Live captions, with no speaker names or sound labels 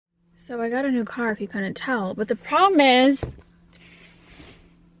So I got a new car, if you couldn't tell, but the problem is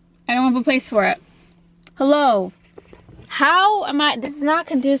I don't have a place for it. Hello. How am I? This is not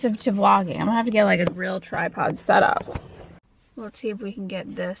conducive to vlogging. I'm gonna have to get like a real tripod setup. Let's see if we can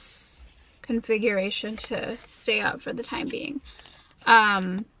get this configuration to stay up for the time being.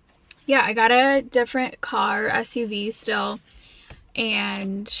 Yeah, I got a different car, SUV still,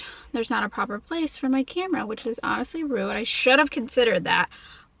 and there's not a proper place for my camera, which is honestly rude. I should have considered that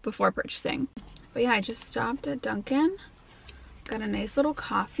before purchasing. But yeah, I just stopped at Dunkin', got a nice little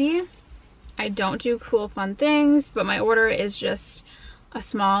coffee. I don't do cool fun things, but my order is just a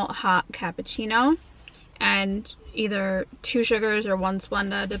small hot cappuccino and either 2 sugars or 1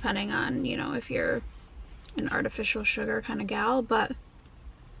 Splenda, depending on, you know, if you're an artificial sugar kind of gal, but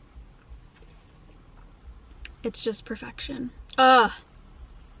it's just perfection. I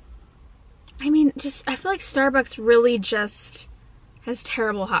mean, just, I feel like Starbucks really just has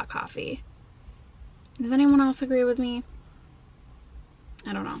terrible hot coffee. Does anyone else agree with me?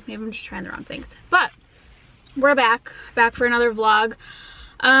 I don't know. Maybe I'm just trying the wrong things. But we're back for another vlog.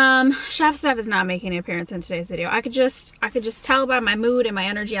 Chef Steph is not making an appearance in today's video. I could just tell by my mood and my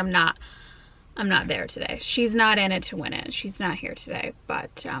energy I'm not there today. She's not in it to win it. She's not here today,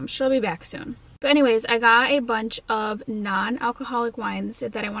 but she'll be back soon. But anyways, I got a bunch of non-alcoholic wines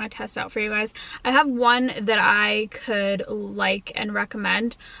that I want to test out for you guys. I have one that I could like and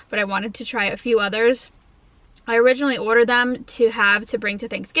recommend, but I wanted to try a few others. I originally ordered them to bring to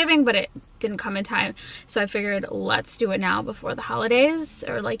Thanksgiving, but it didn't come in time. So I figured let's do it now before the holidays,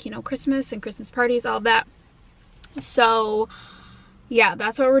 or like, you know, Christmas and Christmas parties, all of that. So yeah,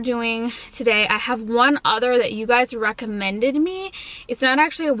 that's what we're doing today. I have one other that you guys recommended me. It's not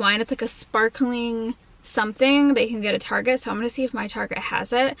actually a wine, it's like a sparkling something that you can get at Target. So I'm gonna see if my Target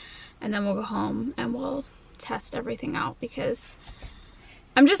has it, and then we'll go home and we'll test everything out, because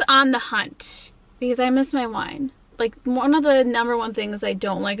I'm just on the hunt, because I miss my wine. Like, one of the #1 things I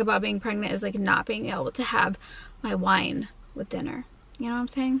don't like about being pregnant is like not being able to have my wine with dinner. You know what I'm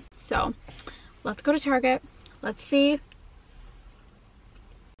saying? So let's go to Target. Let's see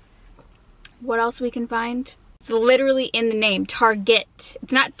what else we can find. It's literally in the name, Target.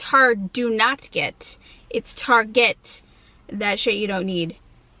 It's not do not get. It's Target. That shit you don't need,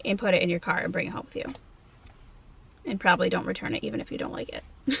 and put it in your car and bring it home with you. And probably don't return it even if you don't like it.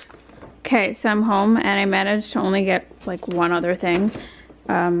 Okay, so I'm home and I managed to only get like one other thing.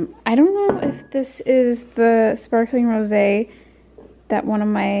 I don't know if this is the sparkling rosé that one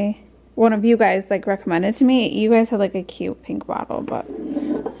of you guys like recommended to me. You guys had like a cute pink bottle, but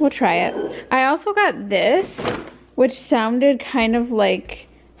we'll try it. I also got this, which sounded kind of like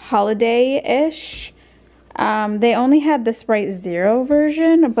holiday-ish. They only had the Sprite Zero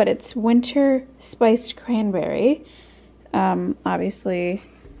version, but it's winter spiced cranberry. Obviously,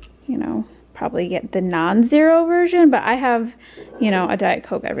 you know, probably get the non-zero version, but I have, you know, a Diet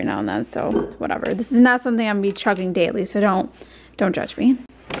Coke every now and then, so whatever. This is not something I'm gonna be chugging daily, so don't judge me.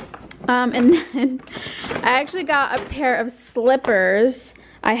 And then I actually got a pair of slippers.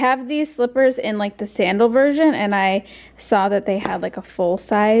 I have these slippers in like the sandal version, and I saw that they had like a full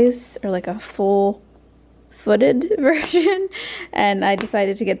size or like a full footed version, and I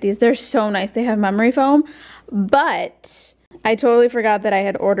decided to get these. They're so nice. They have memory foam, but I totally forgot that I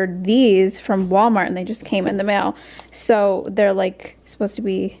had ordered these from Walmart and they just came in the mail. So they're like supposed to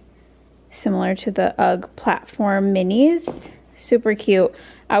be similar to the UGG platform minis. Super cute.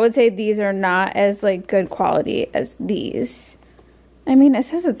 I would say these are not as like good quality as these. I mean, it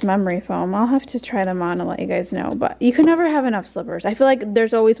says it's memory foam. I'll have to try them on and let you guys know, but you can never have enough slippers. I feel like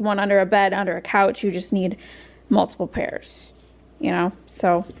there's always one under a bed, under a couch. You just need multiple pairs, you know?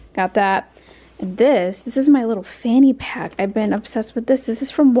 So got that. And this is my little fanny pack. I've been obsessed with this. This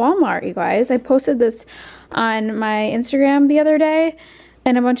is from Walmart, you guys. I posted this on my Instagram the other day,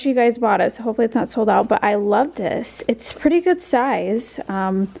 and a bunch of you guys bought it, so hopefully it's not sold out, but I love this. It's pretty good size.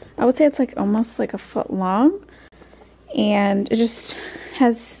 I would say it's like almost like a foot long, and it just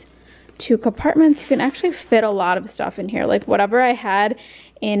has 2 compartments. You can actually fit a lot of stuff in here, like whatever I had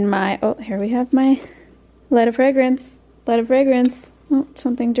in my, oh, here we have my light of fragrance. Oh,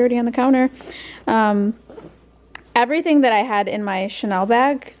 something dirty on the counter. Everything that I had in my Chanel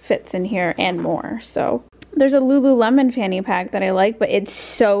bag fits in here and more. So there's a Lululemon fanny pack that I like, but it's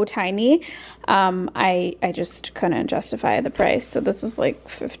so tiny. I just couldn't justify the price. So this was like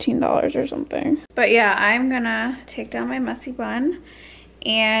 $15 or something. But yeah, I'm gonna take down my messy bun,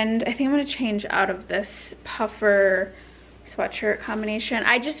 and I think I'm gonna change out of this puffer sweatshirt combination.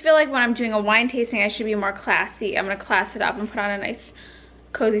 I just feel like when I'm doing a wine tasting, I should be more classy. I'm gonna class it up and put on a nice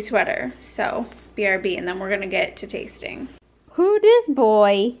cozy sweater. So BRB, and then we're gonna get to tasting. Who this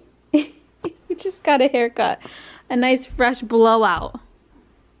boy? just got a haircut. A nice fresh blowout.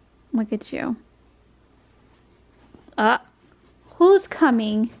 Look at you. Who's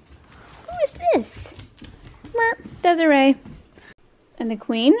coming? Who is this? Desiree. And the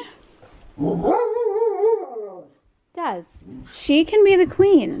queen? Des. She can be the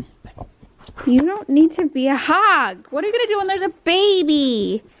queen. You don't need to be a hog. What are you gonna do when there's a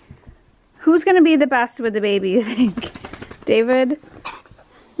baby? Who's gonna be the best with the baby, you think? David,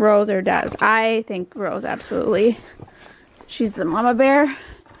 Rose, or Des? I think Rose, absolutely. She's the mama bear.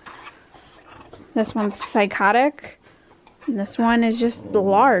 This one's psychotic. And this one is just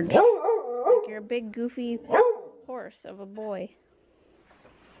large. Like you're a big, goofy horse of a boy.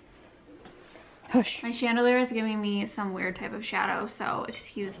 Hush. My chandelier is giving me some weird type of shadow, so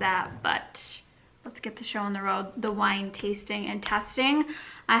excuse that, but let's get the show on the road. The wine tasting and testing.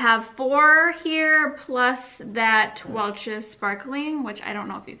 I have 4 here, plus that WELCH'S sparkling, which I don't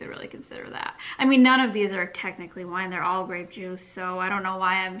know if you could really consider that. I mean, none of these are technically wine. They're all grape juice, so I don't know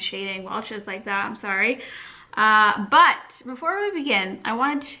why I'm shading WELCH'S like that. I'm sorry. But before we begin, I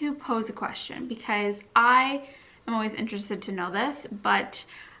wanted to pose a question because I am always interested to know this, but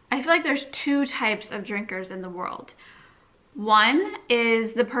I feel like there's 2 types of drinkers in the world. One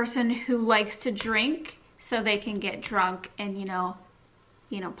is the person who likes to drink so they can get drunk and, you know,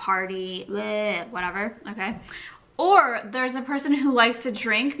 party, bleh, whatever, okay? Or there's a person who likes to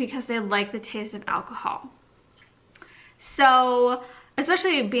drink because they like the taste of alcohol. So,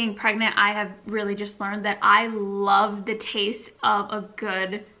 especially being pregnant, I have really just learned that I love the taste of a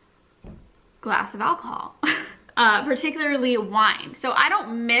good glass of alcohol. Particularly wine. So I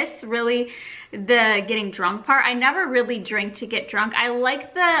don't miss really the getting drunk part. I never really drink to get drunk. I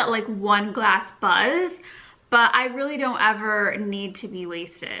like the 1 glass buzz, but I really don't ever need to be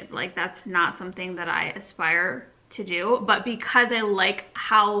wasted. Like that's not something that I aspire to do, but because I like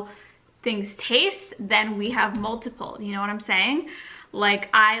how things taste, then we have multiple, you know what I'm saying? Like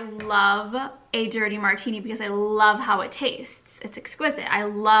I love a dirty martini because I love how it tastes. It's exquisite. I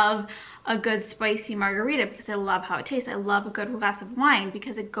love a good spicy margarita because I love how it tastes. I love a good glass of wine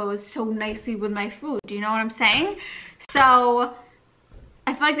because it goes so nicely with my food. Do you know what I'm saying? So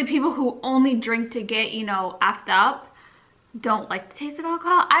I feel like the people who only drink to get, you know, effed up don't like the taste of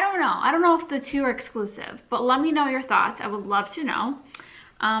alcohol. I don't know. I don't know if the 2 are exclusive, but let me know your thoughts. I would love to know.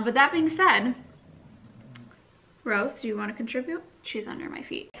 But that being said, Rose, do you want to contribute? She's under my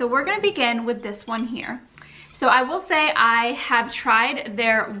feet. So we're going to begin with this one here. So I will say I have tried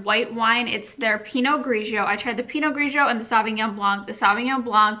their white wine. It's their Pinot Grigio. I tried the Pinot Grigio and the Sauvignon Blanc. The Sauvignon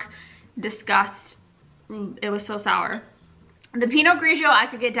Blanc, disgust. It was so sour. The Pinot Grigio I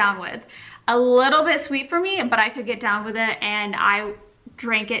could get down with. A little bit sweet for me, but I could get down with it, and I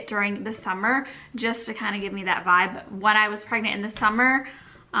drank it during the summer just to kind of give me that vibe. When I was pregnant in the summer,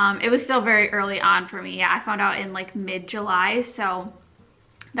 it was still very early on for me. Yeah, I found out in like mid-July, so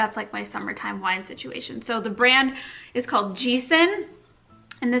that's like my summertime wine situation. So the brand is called Gießen,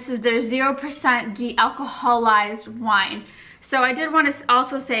 and this is their 0% de-alcoholized wine. So I did want to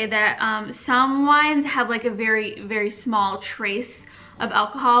also say that some wines have like a very, very small trace of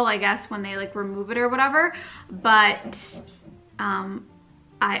alcohol, I guess, when they like remove it or whatever. But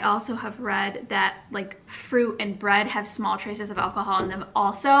I also have read that like fruit and bread have small traces of alcohol in them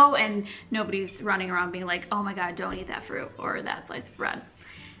also, and nobody's running around being like, oh my God, don't eat that fruit or that slice of bread.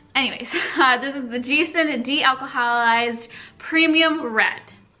 Anyways, this is the Gießen de-alcoholized premium red.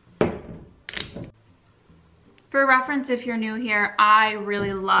 For reference, if you're new here, I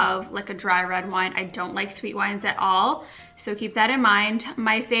really love like a dry red wine. I don't like sweet wines at all, so keep that in mind.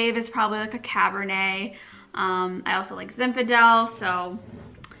 My fave is probably like a Cabernet. I also like Zinfandel, so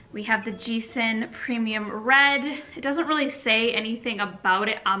we have the Gießen Premium Red. It doesn't really say anything about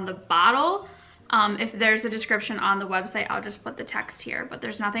it on the bottle. If there's a description on the website, I'll just put the text here, but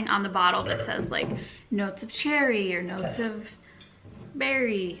there's nothing on the bottle that says like notes of cherry or notes of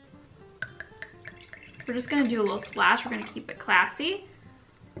berry. We're just gonna do a little splash. We're gonna keep it classy.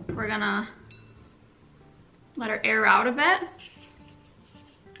 We're gonna let her air out a bit.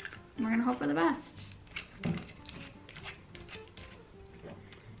 And we're gonna hope for the best.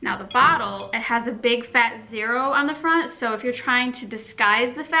 Now the bottle, it has a big fat 0 on the front, so if you're trying to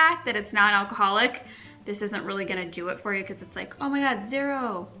disguise the fact that it's non-alcoholic, this isn't really gonna do it for you because it's like, oh my God,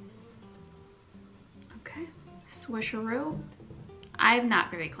 0. Okay, swisheroo. I'm not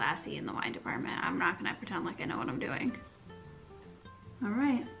very classy in the wine department. I'm not gonna pretend like I know what I'm doing. All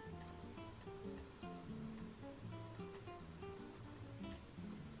right.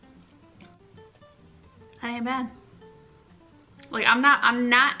 That ain't bad. Like I'm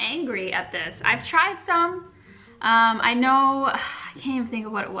not angry at this. I've tried some. I know, I I can't even think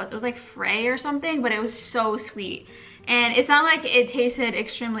of what it was. It was like Frey or something, but it was so sweet. And it's not like it tasted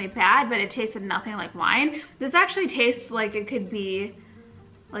extremely bad, but it tasted nothing like wine. This actually tastes like it could be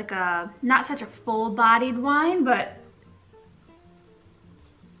like a, not such a full-bodied wine, but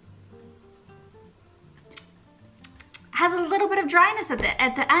has a little bit of dryness at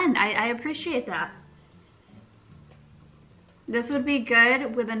the end. I appreciate that. This would be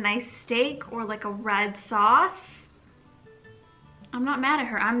good with a nice steak or like a red sauce. I'm not mad at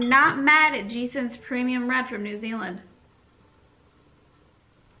her. I'm not mad at Jason's Premium Red from New Zealand.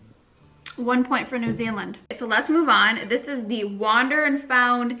 1 point for New Zealand. So let's move on. This is the Wander and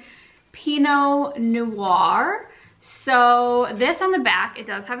Found Pinot Noir. So this on the back, it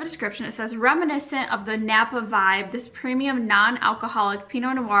does have a description. It says, reminiscent of the Napa vibe, this premium non-alcoholic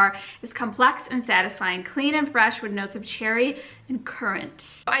Pinot Noir is complex and satisfying, clean and fresh with notes of cherry and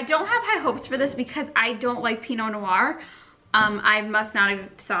currant. I don't have high hopes for this because I don't like Pinot Noir. I must not have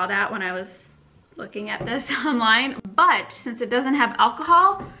saw that when I was looking at this online. But since it doesn't have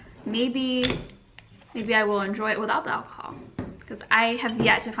alcohol, maybe I will enjoy it without the alcohol. Because I have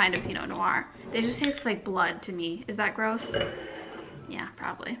yet to find a Pinot Noir. They just taste like blood to me. Is that gross? Yeah,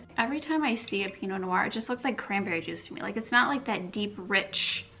 probably. Every time I see a Pinot Noir, it just looks like cranberry juice to me. Like, it's not like that deep,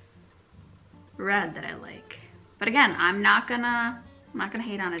 rich red that I like. But again, I'm not gonna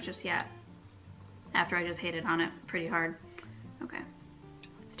hate on it just yet. After I just hated on it pretty hard. Okay,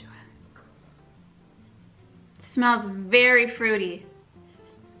 let's do it. It smells very fruity.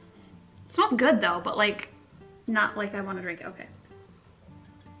 It smells good though, but like, not like I want to drink it. Okay.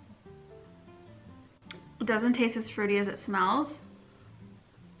 It doesn't taste as fruity as it smells.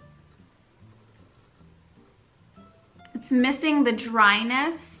 It's missing the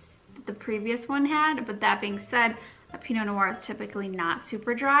dryness that the previous one had, but that being said, a Pinot Noir is typically not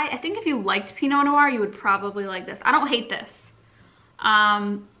super dry. I think if you liked Pinot Noir, you would probably like this. I don't hate this.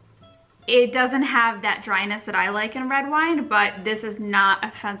 It doesn't have that dryness that I like in red wine, but this is not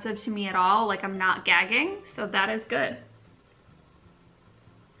offensive to me at all. Like, I'm not gagging, so that is good.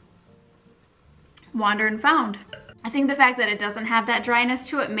 Wander and Found. I think the fact that it doesn't have that dryness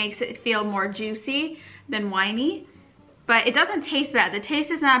to it makes it feel more juicy than winey, but it doesn't taste bad. The taste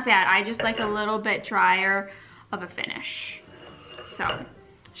is not bad. I just like a little bit drier of a finish. So,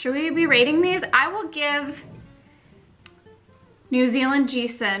 should we be rating these? I will give New Zealand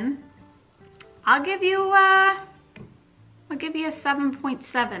Jason, I'll give you a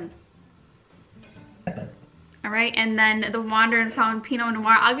 7.7. All right, and then the Wander and Found Pinot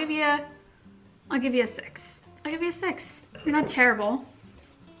Noir, I'll give you a 6. I'll give you a 6. You're not terrible.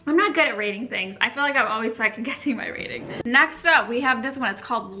 I'm not good at rating things. I feel like I'm always second guessing my rating. Next up, we have this one. It's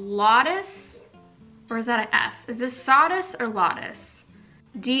called Lotus, or is that an S? Is this Sodus or Lotus?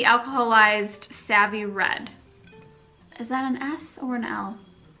 De-alcoholized Savvy Red. Is that an S or an L?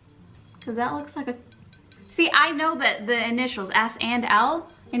 Because that looks like a... See, I know that the initials S and L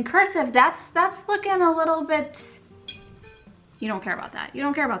in cursive, that's looking a little bit... You don't care about that. You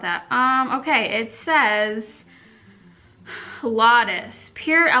don't care about that. Okay, it says Lotus,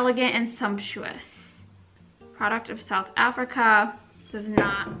 pure, elegant, and sumptuous. Product of South Africa. Does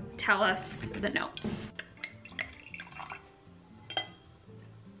not tell us the notes.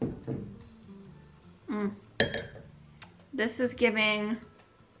 This is giving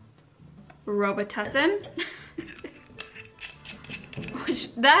Robitussin.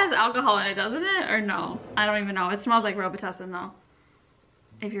 Which, that has alcohol in it, doesn't it? Or no? I don't even know. It smells like Robitussin though.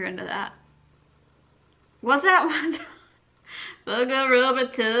 If you're into that. What's that one? Look at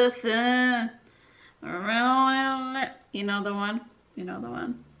Robitussin. You know the one? You know the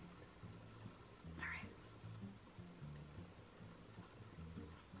one?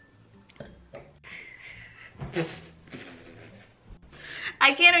 Alright.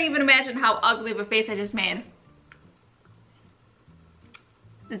 I can't even imagine how ugly of a face I just made.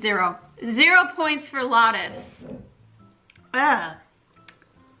 0. 0 points for Lotus. Ugh.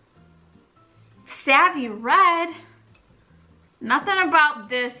 Savvy Red. Nothing about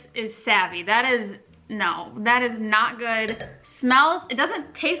this is savvy. That is, no, that is not good. Smells, it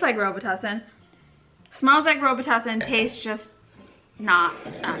doesn't taste like Robitussin. Smells like Robitussin, tastes just not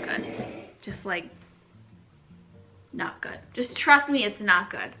good. Just like, not good. Just trust me, it's not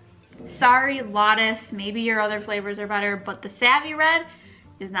good. Sorry, Lotus, maybe your other flavors are better, but the Savvy Red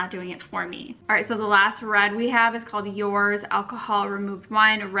is not doing it for me. All right, so the last red we have is called Yours Alcohol Removed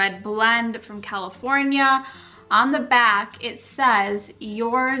Wine Red Blend from California. On the back, it says,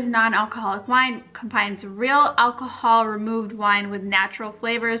 Yours non-alcoholic wine combines real alcohol removed wine with natural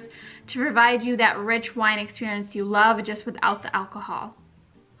flavors to provide you that rich wine experience you love just without the alcohol.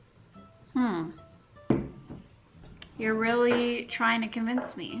 You're really trying to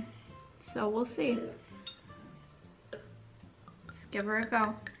convince me. So we'll see. Let's give her a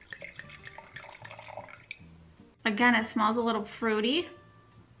go. Again, it smells a little fruity.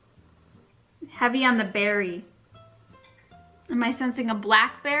 Heavy on the berry. Am I sensing a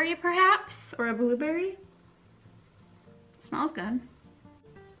blackberry perhaps? Or a blueberry? It smells good.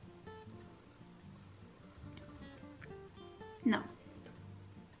 No.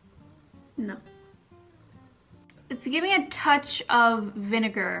 No. It's giving a touch of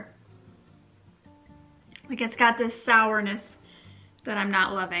vinegar. Like it's got this sourness that I'm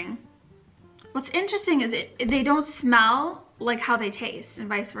not loving. What's interesting is they don't smell like how they taste and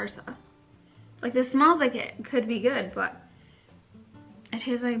vice versa. Like this smells like it could be good, but it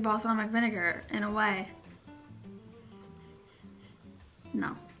tastes like balsamic vinegar in a way.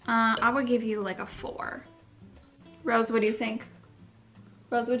 No. I would give you like a 4. Rose, what do you think?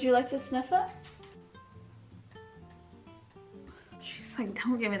 Rose, would you like to sniff it? She's like,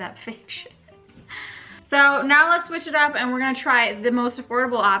 don't give me that fake shit. So now let's switch it up and we're gonna try the most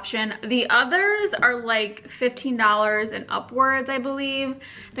affordable option. The others are like $15 and upwards, I believe.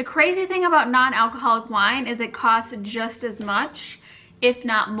 The crazy thing about non-alcoholic wine is it costs just as much, if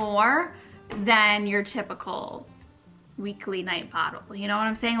not more, than your typical weekly night bottle. You know what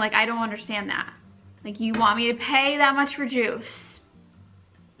I'm saying? Like, I don't understand that. Like, you want me to pay that much for juice?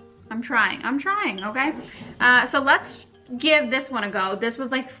 I'm trying, okay? So let's give this one a go. This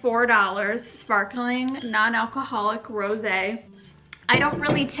was like $4, sparkling, non-alcoholic rosé. I don't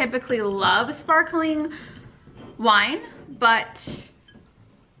really typically love sparkling wine, but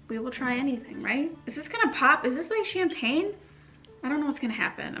we will try anything, right? Is this gonna pop? Is this like champagne? I don't know what's gonna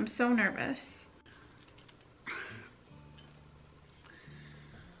happen. I'm so nervous.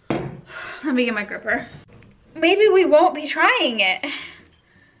 Let me get my gripper. Maybe we won't be trying it.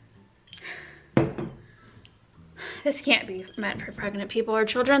 This can't be meant for pregnant people or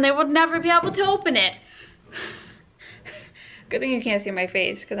children. They would never be able to open it. Good thing you can't see my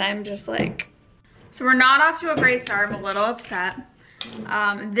face because I'm just like... So we're not off to a great start. I'm a little upset.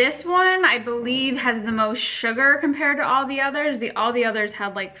 This one, I believe, has the most sugar compared to all the others. All the others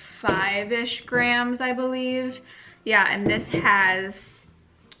had like 5-ish grams, I believe. Yeah, and this has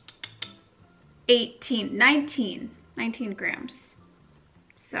 19 grams.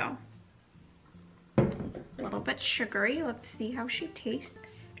 So... a little bit sugary. Let's see how she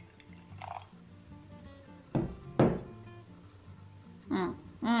tastes.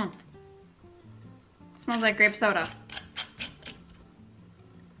 Smells like grape soda.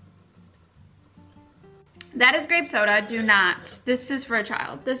 That is grape soda. Do not. This is for a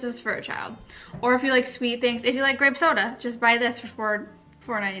child. This is for a child. Or if you like sweet things, if you like grape soda, just buy this for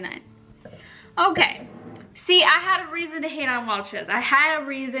 $4.99. Okay. See, I had a reason to hate on Welch's. I had a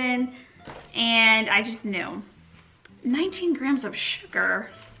reason. And I just knew. 19 grams of sugar.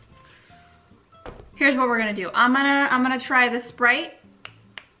 Here's what we're gonna do. I'm gonna try the Sprite.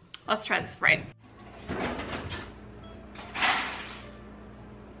 Let's try the Sprite.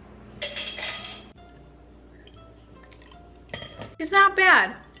 She's not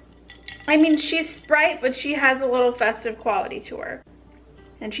bad. I mean, she's Sprite, but she has a little festive quality to her.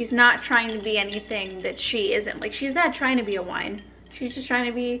 And she's not trying to be anything that she isn't. Like, she's not trying to be a wine. She's just trying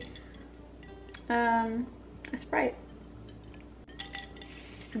to be a Sprite.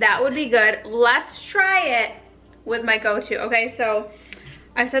 That would be good. Let's try it with my go-to. Okay, so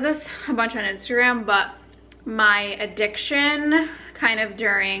I've said this a bunch on Instagram, but my addiction kind of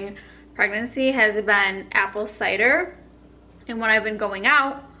during pregnancy has been apple cider. And when I've been going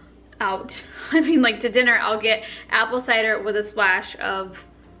out, I mean like to dinner, I'll get apple cider with a splash of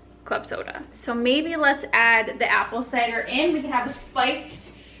club soda. So maybe let's add the apple cider in. We can have a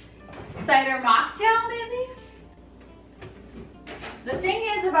spiced cider mocktail, maybe? The thing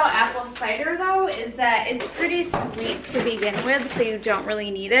is about apple cider though is that it's pretty sweet to begin with, so you don't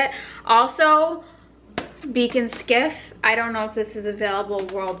really need it. Also, Beacon Skiff, I don't know if this is available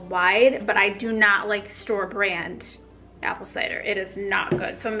worldwide, but I do not like store brand apple cider. It is not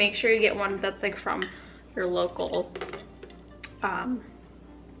good. So make sure you get one that's like from your local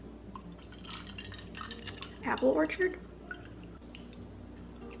apple orchard.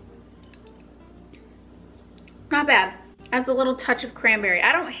 Not bad. Adds a little touch of cranberry.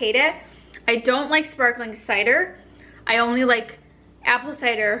 I don't hate it. I don't like sparkling cider. I only like apple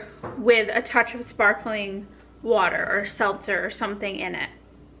cider with a touch of sparkling water or seltzer or something in it.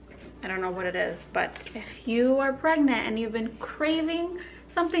 I don't know what it is, but if you are pregnant and you've been craving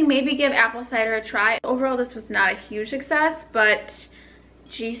something, maybe give apple cider a try. Overall, this was not a huge success, but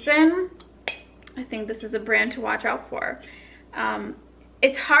Jason, I think this is a brand to watch out for.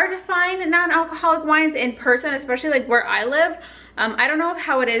 it's hard to find non-alcoholic wines in person, especially like where I live. I don't know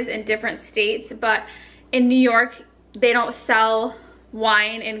how it is in different states, but in New York, they don't sell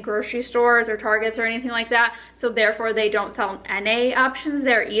wine in grocery stores or Targets or anything like that, so therefore they don't sell NA options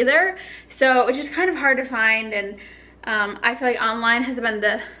there either. So it's just kind of hard to find, and I feel like online has been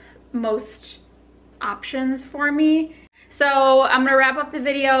the most options for me. So I'm gonna wrap up the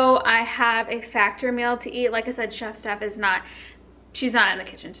video. I have a Factor meal to eat. Like I said, Chef Steph is not, she's not in the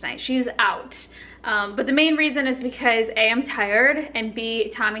kitchen tonight, she's out. But the main reason is because A, I'm tired, and B,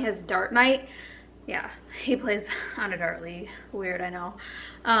 Tommy has dart night. Yeah, he plays on a dart league. Weird, I know.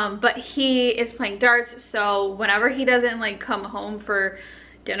 But he is playing darts, so whenever he doesn't like come home for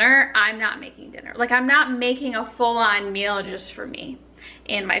dinner, I'm not making dinner. Like, I'm not making a full-on meal just for me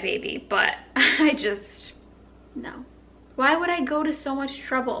and my baby, but I just, no. Why would I go to so much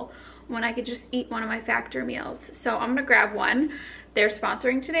trouble when I could just eat one of my Factor meals? So I'm gonna grab one. They're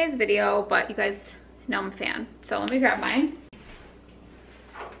sponsoring today's video, but you guys know I'm a fan. So let me grab mine.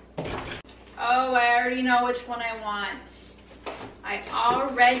 Oh, I already know which one I want. I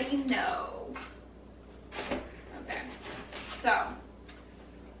already know. Okay, so,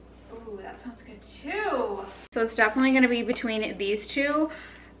 ooh, that sounds good too. So it's definitely gonna be between these two.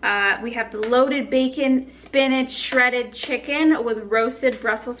 We have the loaded bacon, spinach, shredded chicken with roasted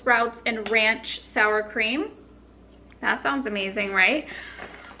Brussels sprouts and ranch sour cream. That sounds amazing, right?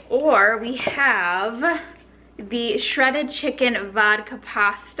 Or we have the shredded chicken vodka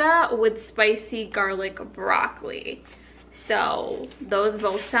pasta with spicy garlic broccoli. So those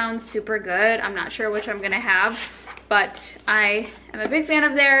both sound super good. I'm not sure which I'm gonna have, but I am a big fan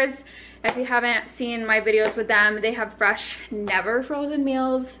of theirs. If you haven't seen my videos with them, they have fresh, never frozen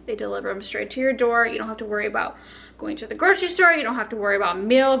meals. They deliver them straight to your door. You don't have to worry about going to the grocery store. You don't have to worry about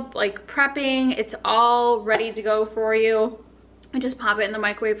meal like prepping. It's all ready to go for you. You just pop it in the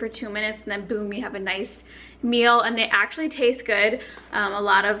microwave for 2 minutes, and then boom, you have a nice meal. And they actually taste good. A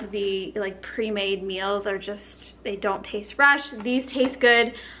lot of the like pre-made meals are just, they don't taste fresh. These taste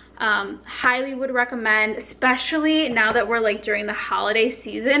good. Highly would recommend, especially now that we're like during the holiday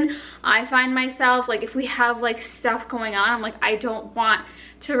season. I find myself like, if we have like stuff going on, I'm like, I don't want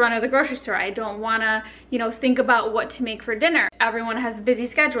to run to the grocery store. I don't want to, you know, think about what to make for dinner. Everyone has busy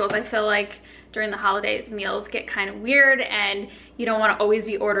schedules. I feel like during the holidays, meals get kind of weird, and you don't want to always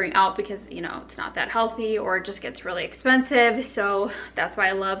be ordering out because, you know, it's not that healthy or it just gets really expensive. So that's why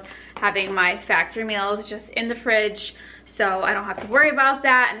I love having my Factor meals just in the fridge, so I don't have to worry about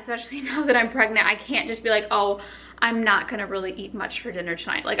that. And especially now that I'm pregnant, I can't just be like, oh, I'm not gonna really eat much for dinner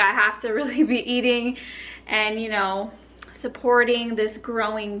tonight. Like, I have to really be eating and, you know, supporting this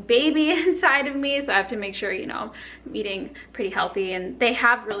growing baby inside of me. So I have to make sure, you know, I'm eating pretty healthy. And they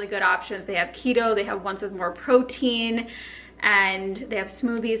have really good options. They have keto, they have ones with more protein, and they have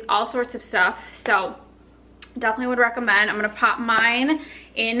smoothies, all sorts of stuff. So definitely would recommend. I'm gonna pop mine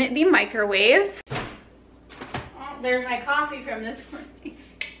in the microwave. There's my coffee from this morning.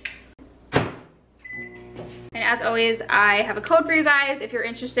 And as always, I have a code for you guys. If you're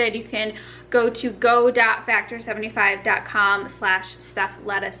interested, you can go to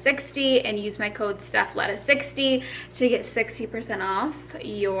go.factor75.com/StephLetta60 and use my code StephLetta60 to get 60% off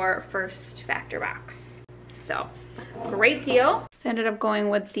your first Factor box. So, great deal. So I ended up going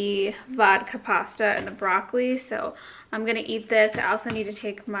with the vodka pasta and the broccoli. So I'm gonna eat this. I also need to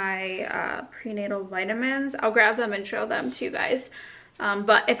take my prenatal vitamins. I'll grab them and show them to you guys.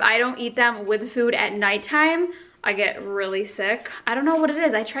 But if I don't eat them with food at nighttime, I get really sick. I don't know what it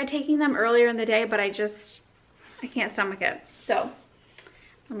is. I tried taking them earlier in the day, but I can't stomach it. So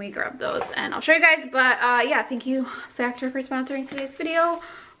let me grab those and I'll show you guys. But yeah, thank you Factor for sponsoring today's video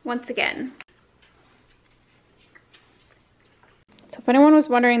once again. So if anyone was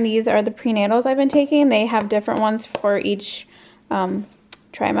wondering, these are the prenatals I've been taking. They have different ones for each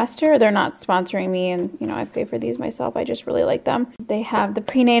trimester. They're not sponsoring me, and you know, I pay for these myself. I just really like them. They have the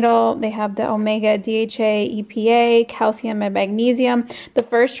prenatal, they have the omega, DHA, EPA, calcium, and magnesium. The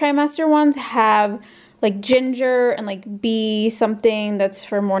first trimester ones have like ginger and like B something that's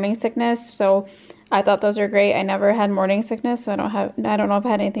for morning sickness. So I thought those are great. I never had morning sickness, so I don't know if it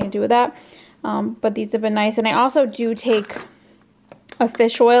had anything to do with that. But these have been nice. And I also do take a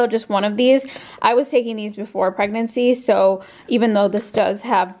fish oil, just one of these. I was taking these before pregnancy, so even though this does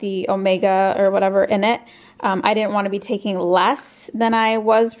have the omega or whatever in it, I didn't want to be taking less than I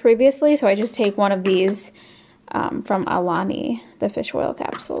was previously, so I just take one of these from Alani, the fish oil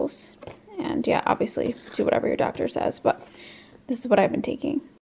capsules. And yeah, obviously do whatever your doctor says, but this is what I've been taking.